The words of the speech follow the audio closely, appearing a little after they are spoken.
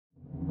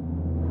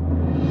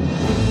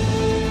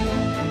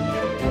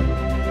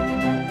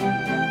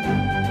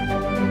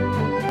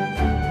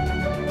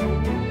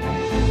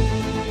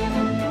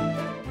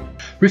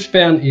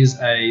Riftbound is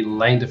a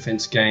lane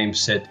defense game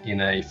set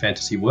in a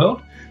fantasy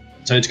world.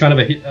 So it's kind of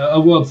a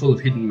world full of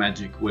hidden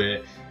magic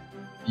where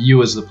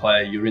you as the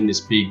player, you're in this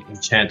big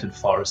enchanted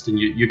forest and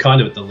you're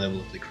kind of at the level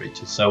of the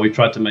creatures. So we've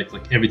tried to make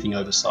like everything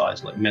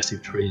oversized, like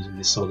massive trees and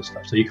this sort of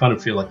stuff. So you kind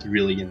of feel like you're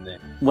really in there.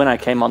 When I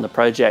came on the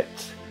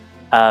project,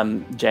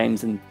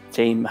 James and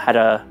team had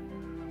a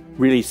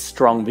really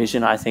strong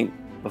vision, I think,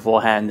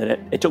 beforehand.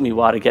 And it took me a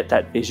while to get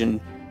that vision.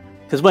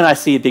 Because when I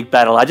see a big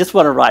battle, I just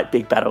want to write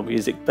big battle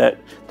music, but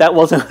that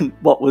wasn't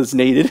what was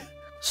needed.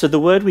 So the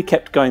word we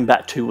kept going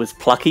back to was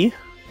plucky.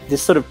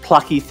 This sort of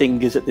plucky thing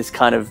gives it this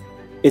kind of,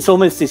 it's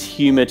almost this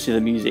humour to the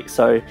music.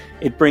 So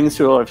it brings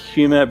through a lot of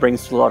humour, it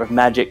brings through a lot of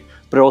magic,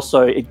 but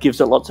also it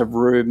gives it lots of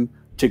room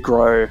to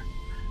grow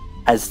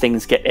as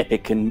things get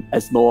epic and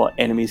as more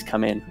enemies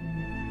come in.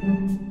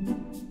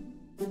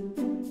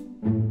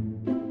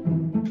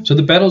 So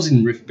the battles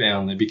in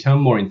Riftbound, they become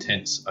more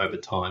intense over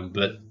time,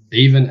 but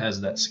even as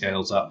that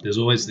scales up, there's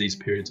always these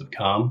periods of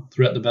calm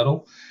throughout the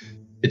battle.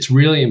 It's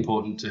really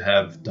important to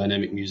have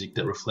dynamic music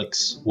that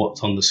reflects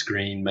what's on the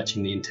screen,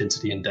 matching the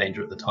intensity and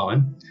danger at the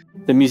time.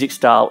 The music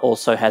style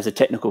also has a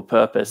technical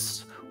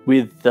purpose.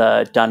 With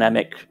the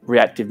dynamic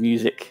reactive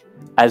music,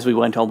 as we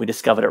went on, we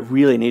discovered it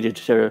really needed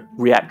to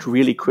react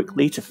really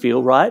quickly to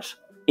feel right.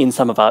 In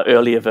some of our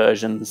earlier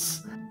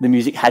versions, the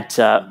music had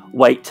to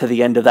wait to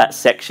the end of that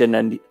section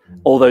and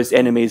all those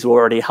enemies were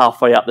already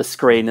halfway up the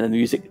screen and the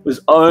music was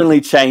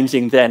only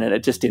changing then and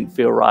it just didn't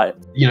feel right.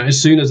 You know,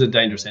 as soon as a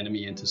dangerous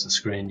enemy enters the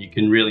screen, you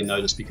can really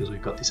notice because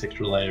we've got this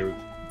extra layer of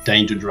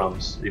danger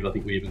drums, I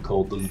think we even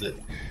called them, that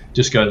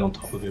just goes on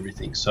top of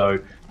everything. So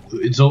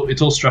it's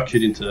all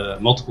structured into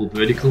multiple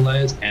vertical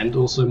layers and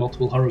also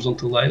multiple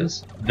horizontal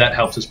layers. That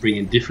helps us bring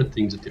in different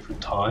things at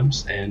different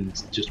times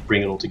and just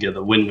bring it all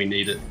together when we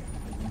need it.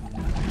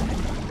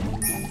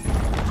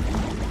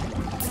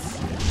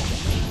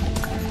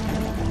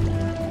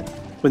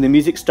 When the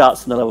music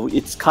starts in the level,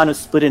 it's kind of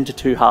split into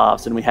two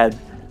halves, and we had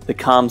the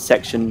calm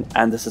section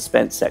and the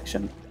suspense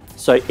section.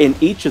 So in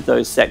each of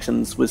those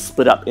sections was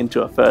split up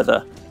into a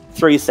further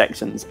 3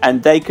 sections,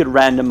 and they could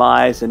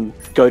randomize and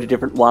go to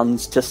different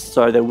ones just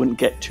so they wouldn't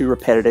get too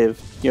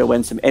repetitive. You know,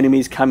 when some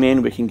enemies come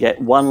in, we can get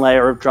one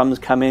layer of drums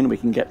come in, we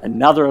can get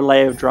another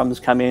layer of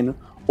drums come in,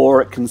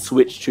 or it can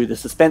switch to the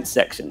suspense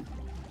section.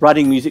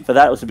 Writing music for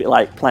that was a bit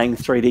like playing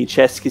 3D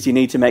chess because you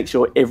need to make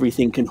sure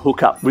everything can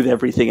hook up with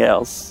everything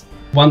else.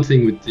 One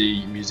thing with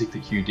the music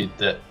that Hew did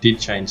that did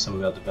change some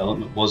of our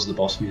development was the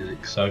boss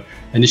music. So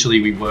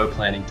initially we were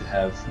planning to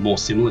have more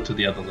similar to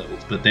the other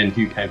levels, but then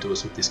Hew came to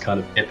us with this kind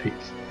of epic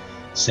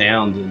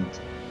sound and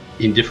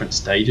in different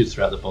stages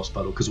throughout the boss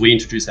battle. Because we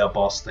introduce our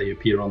boss, they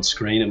appear on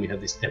screen and we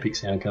have this epic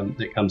sound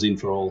that comes in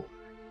for all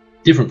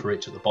different for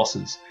each of the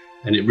bosses.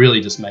 And it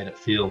really just made it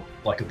feel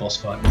like a boss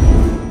fight.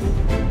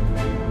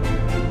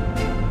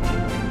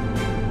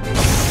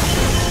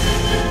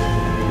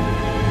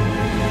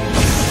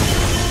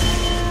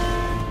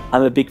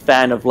 I'm a big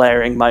fan of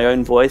layering my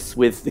own voice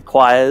with the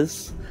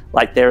choirs.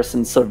 Like there are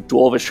some sort of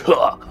dwarvish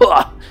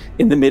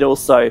in the middle,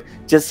 so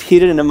just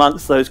hidden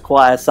amongst those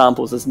choir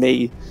samples is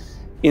me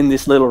in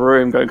this little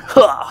room going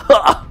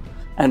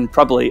and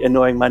probably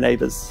annoying my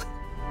neighbours.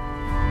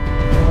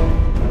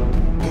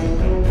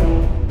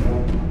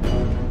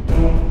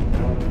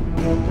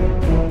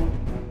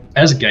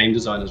 As game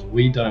designers,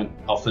 we don't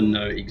often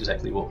know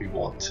exactly what we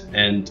want,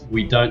 and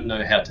we don't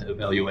know how to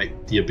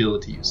evaluate the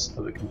abilities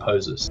of a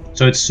composer.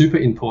 So it's super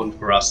important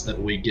for us that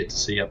we get to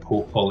see a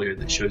portfolio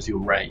that shows you a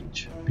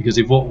range, because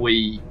if what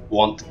we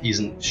want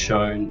isn't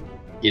shown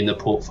in the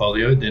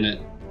portfolio, then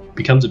it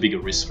becomes a bigger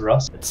risk for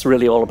us. It's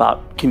really all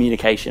about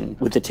communication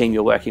with the team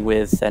you're working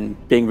with and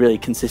being really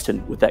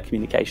consistent with that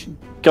communication.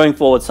 Going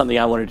forward, something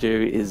I want to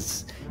do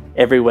is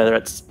whether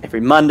it's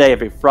every Monday,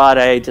 every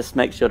Friday, just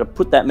make sure to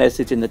put that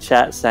message in the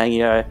chat saying, you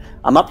know,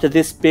 I'm up to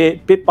this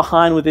bit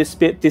behind with this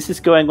bit, this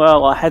is going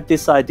well, I had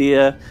this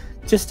idea,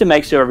 just to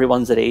make sure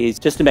everyone's at ease,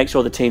 just to make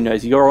sure the team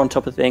knows you're on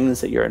top of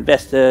things, that you're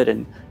invested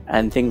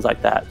and things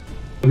like that.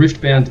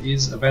 Riftbound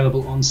is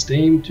available on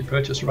Steam to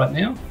purchase right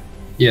now.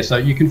 Yeah, so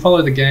you can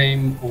follow the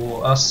game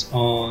or us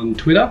on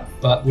Twitter,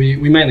 but we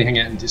mainly hang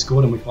out in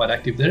Discord and we're quite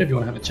active there. If you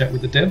want to have a chat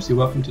with the devs, you're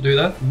welcome to do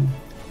that.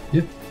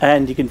 Yeah.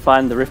 And you can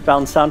find the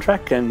Riftbound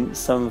soundtrack and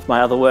some of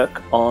my other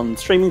work on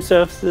streaming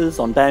services,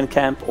 on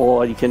Bandcamp,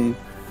 or you can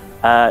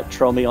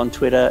troll me on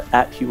Twitter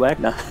 @Hew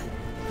Wagner.